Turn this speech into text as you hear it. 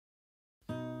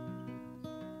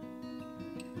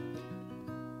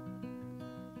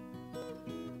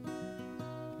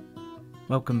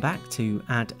Welcome back to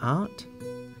Add Art.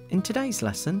 In today's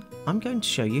lesson, I'm going to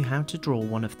show you how to draw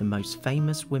one of the most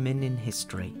famous women in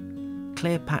history,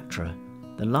 Cleopatra,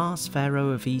 the last pharaoh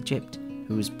of Egypt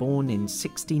who was born in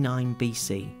 69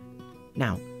 BC.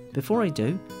 Now, before I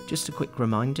do, just a quick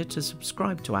reminder to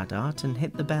subscribe to Add Art and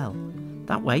hit the bell.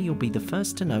 That way you'll be the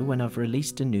first to know when I've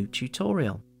released a new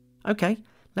tutorial. Okay,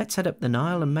 let's head up the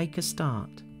Nile and make a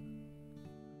start.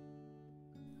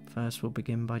 First we'll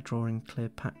begin by drawing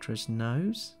Cleopatra's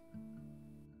nose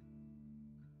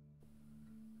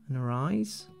and her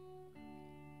eyes.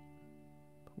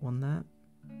 Put one there,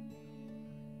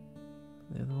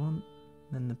 put the other one,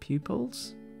 then the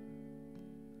pupils.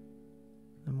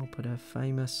 Then we'll put her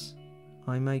famous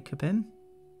eye makeup in.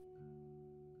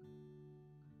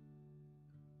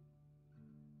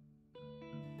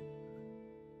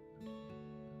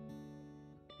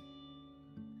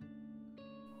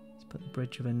 Put the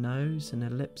bridge of her nose and her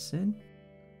lips in.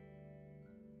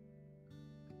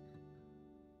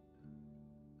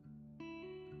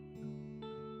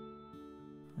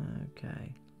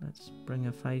 Okay, let's bring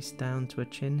her face down to her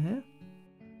chin here.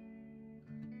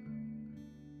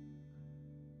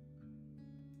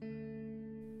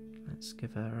 Let's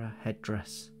give her a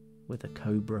headdress with a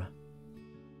cobra.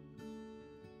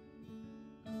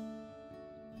 So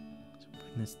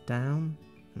bring this down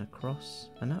and across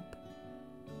and up.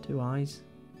 2 eyes,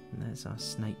 and there's our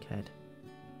snake head.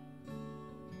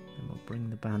 Then we'll bring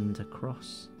the band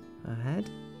across her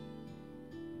head.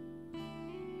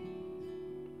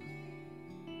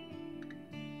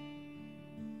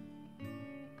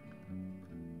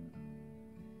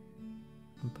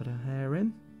 And put her hair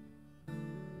in.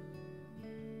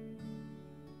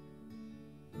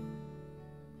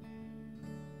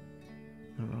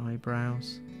 Her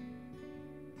eyebrows.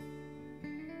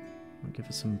 I'll give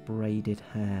her some braided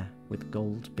hair with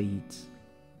gold beads.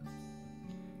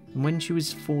 And when she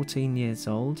was 14 years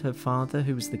old, her father,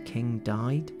 who was the king,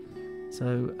 died,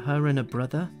 so her and her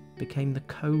brother became the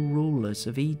co-rulers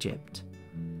of Egypt.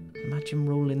 Imagine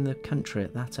ruling the country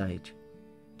at that age.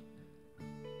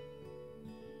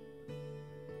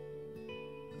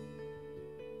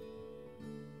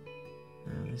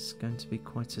 Now this is going to be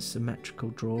quite a symmetrical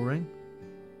drawing.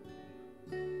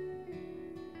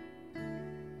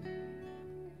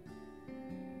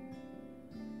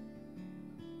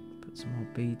 Some more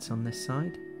beads on this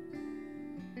side.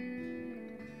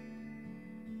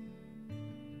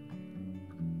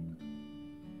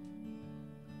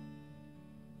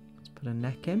 Let's put a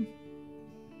neck in.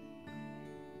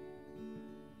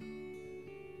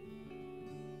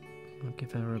 I'll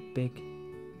give her a big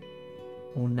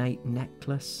ornate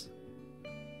necklace.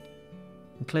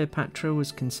 And Cleopatra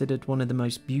was considered one of the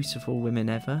most beautiful women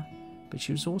ever, but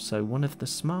she was also one of the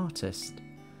smartest.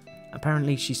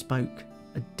 Apparently she spoke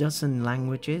a dozen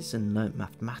languages and learnt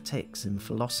mathematics and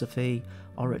philosophy,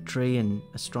 oratory and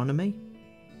astronomy.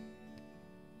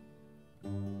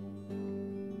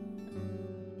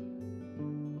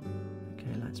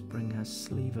 Okay, let's bring her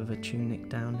sleeve of a tunic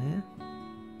down here.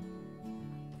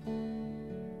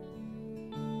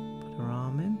 Put her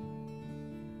arm in.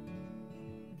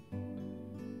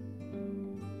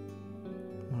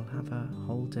 We'll have her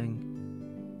holding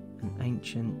an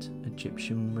ancient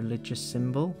Egyptian religious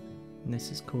symbol. And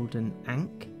this is called an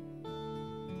ankh,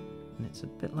 and it's a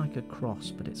bit like a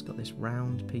cross, but it's got this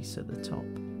round piece at the top.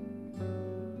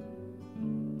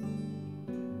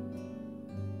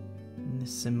 And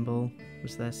this symbol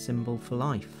was their symbol for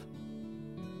life.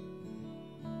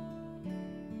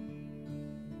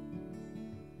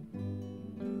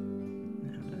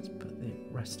 Now let's put the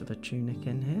rest of a tunic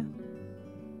in here.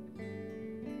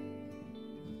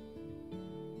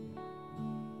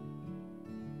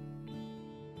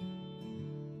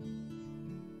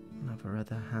 Her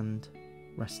other hand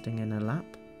resting in her lap.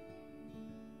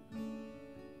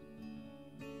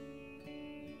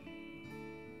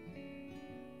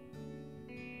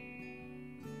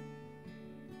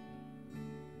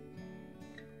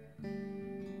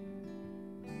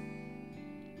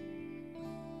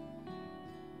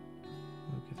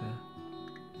 We'll give her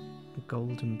a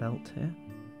golden belt here.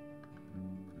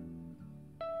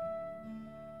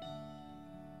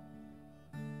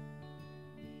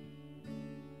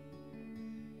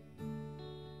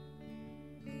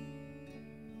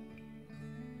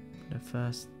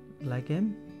 First leg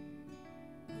in,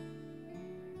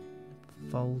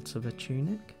 folds of a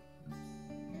tunic,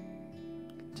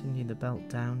 continue the belt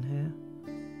down here,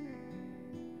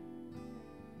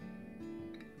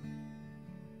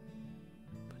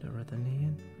 put her other knee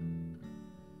in,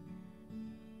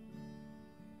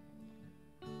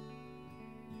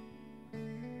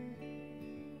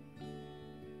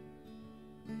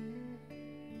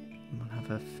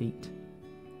 her feet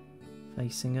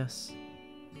facing us,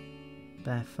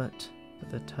 barefoot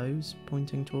with her toes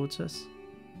pointing towards us.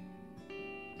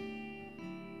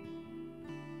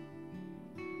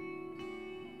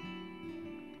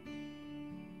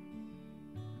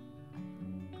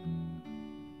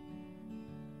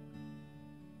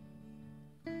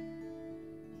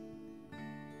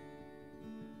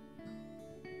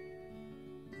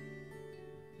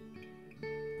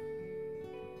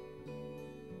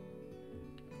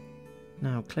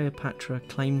 Now, Cleopatra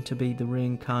claimed to be the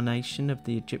reincarnation of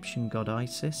the Egyptian god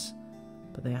Isis,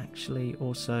 but they actually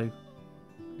also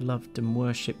loved and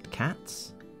worshipped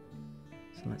cats.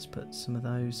 So let's put some of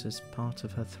those as part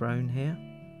of her throne here.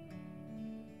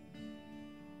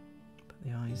 Put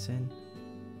the eyes in,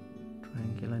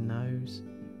 triangular nose,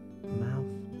 mouth,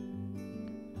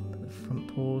 put the front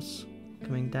paws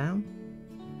coming down.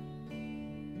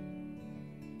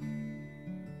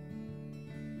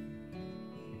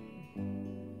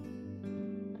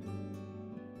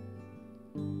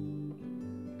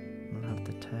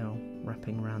 Tail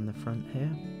wrapping around the front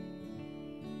here.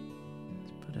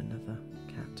 Let's put another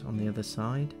cat on the other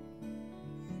side.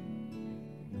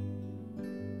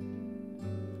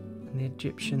 And the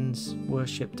Egyptians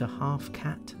worshipped a half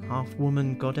cat, half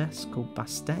woman goddess called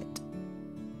Bastet.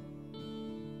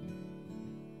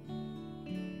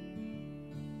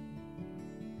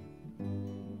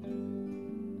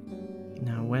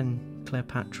 Now, when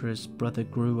Cleopatra's brother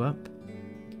grew up,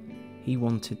 he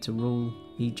wanted to rule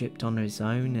Egypt on his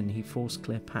own, and he forced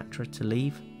Cleopatra to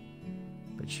leave,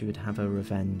 but she would have her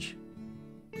revenge.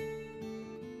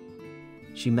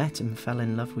 She met and fell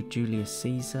in love with Julius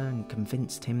Caesar and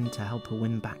convinced him to help her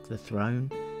win back the throne,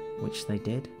 which they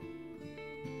did.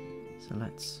 So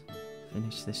let's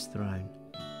finish this throne.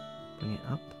 Bring it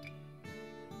up,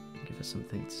 give her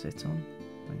something to sit on,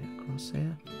 bring it across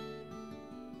here,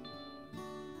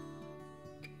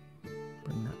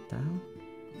 bring that down.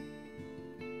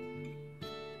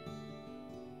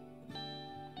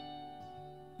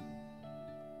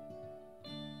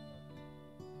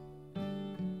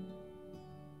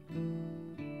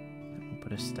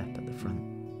 Put a step at the front.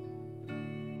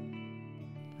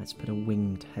 Let's put a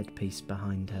winged headpiece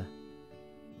behind her.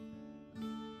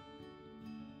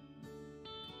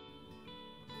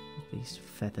 With these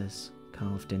feathers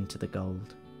carved into the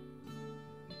gold.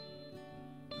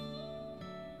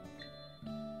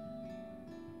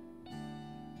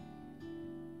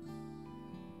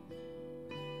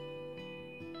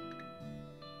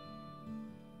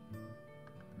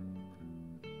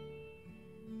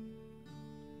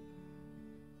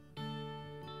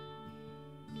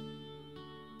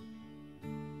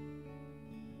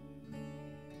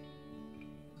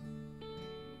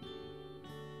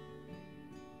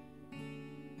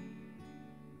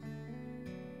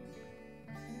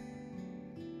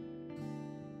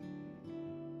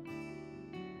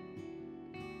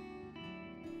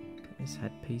 His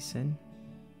headpiece in.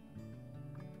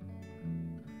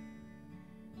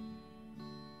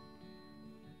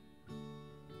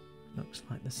 Looks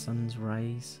like the sun's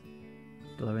rays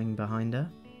glowing behind her.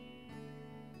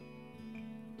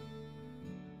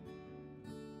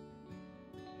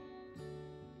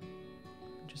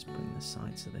 Just bring the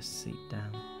sides of this seat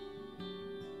down.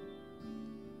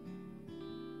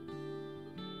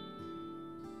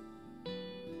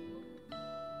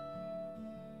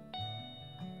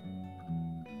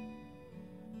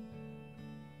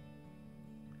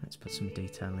 Let's put some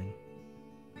detailing.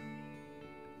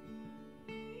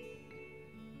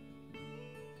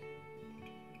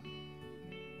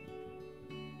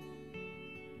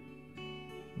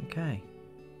 Okay,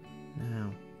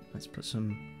 now let's put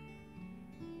some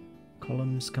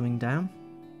columns coming down.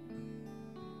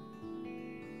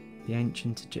 The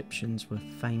ancient Egyptians were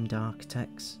famed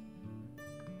architects,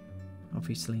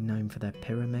 obviously known for their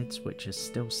pyramids, which are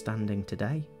still standing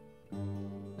today.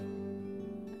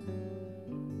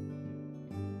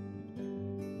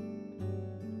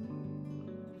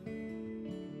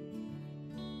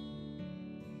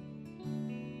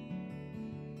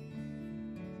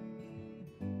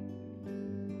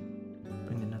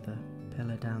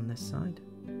 Pillar down this side.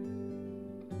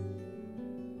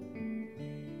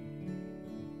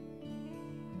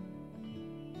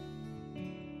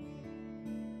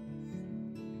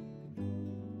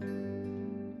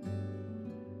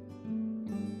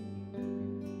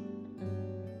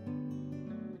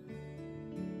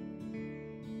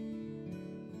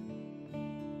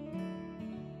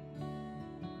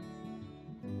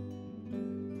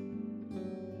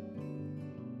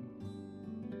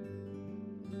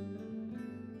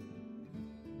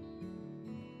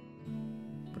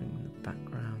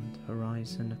 Background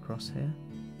horizon across here.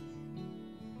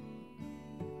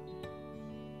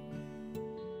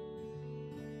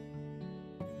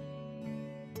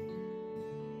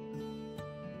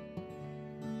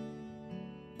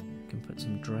 Put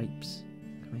some drapes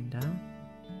coming down.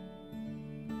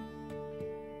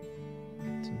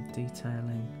 Some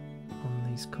detailing on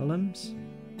these columns.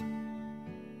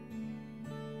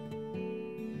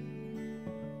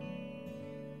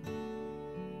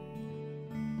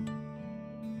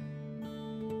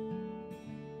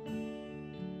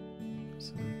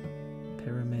 Some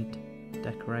pyramid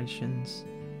decorations.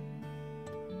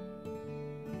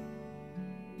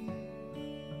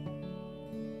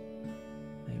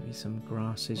 Maybe some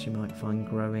grasses you might find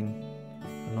growing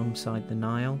alongside the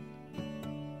Nile.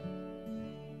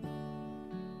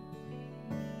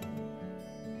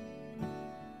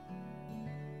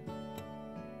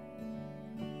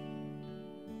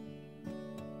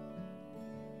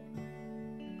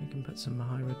 We can put some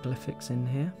hieroglyphics in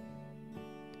here.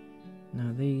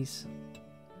 Now these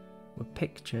were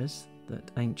pictures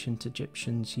that ancient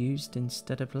Egyptians used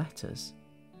instead of letters.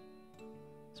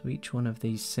 So each one of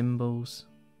these symbols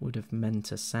would have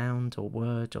meant a sound or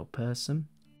word or person.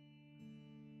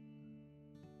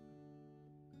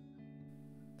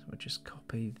 So we'll just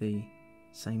copy the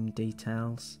same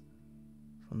details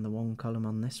from the one column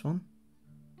on this one.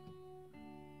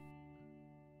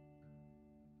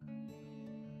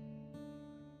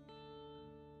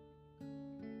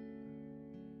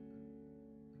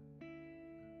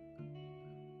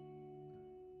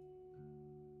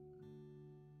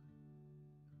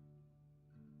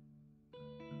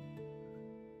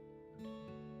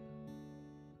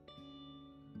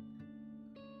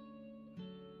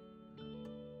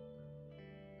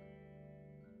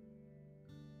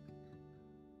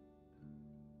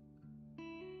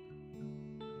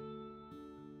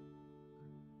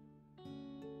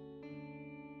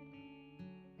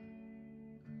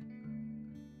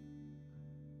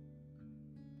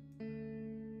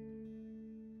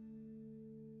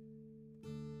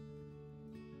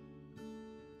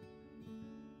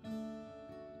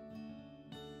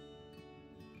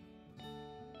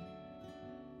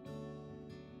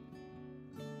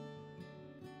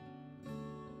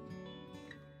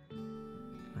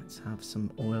 Let's have some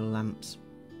oil lamps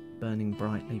burning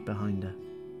brightly behind her.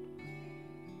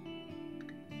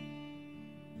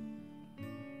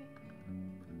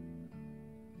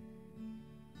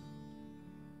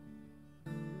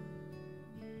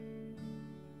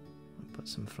 I'll put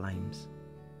some flames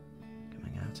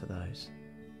coming out of those.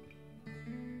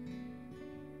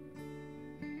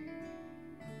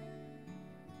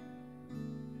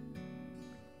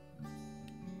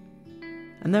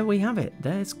 And there we have it.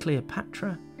 There's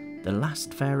Cleopatra, the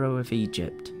last pharaoh of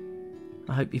Egypt.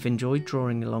 I hope you've enjoyed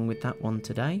drawing along with that one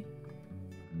today.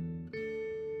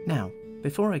 Now,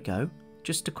 before I go,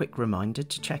 just a quick reminder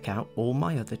to check out all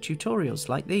my other tutorials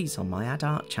like these on my Add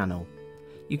Art channel.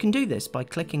 You can do this by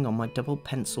clicking on my double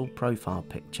pencil profile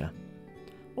picture.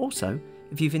 Also,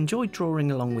 if you've enjoyed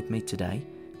drawing along with me today,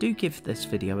 do give this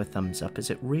video a thumbs up as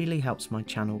it really helps my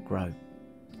channel grow.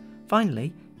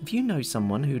 Finally, if you know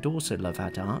someone who'd also love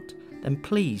Add Art, then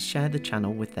please share the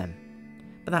channel with them.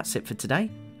 But that's it for today,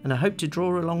 and I hope to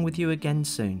draw along with you again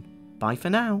soon. Bye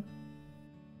for now.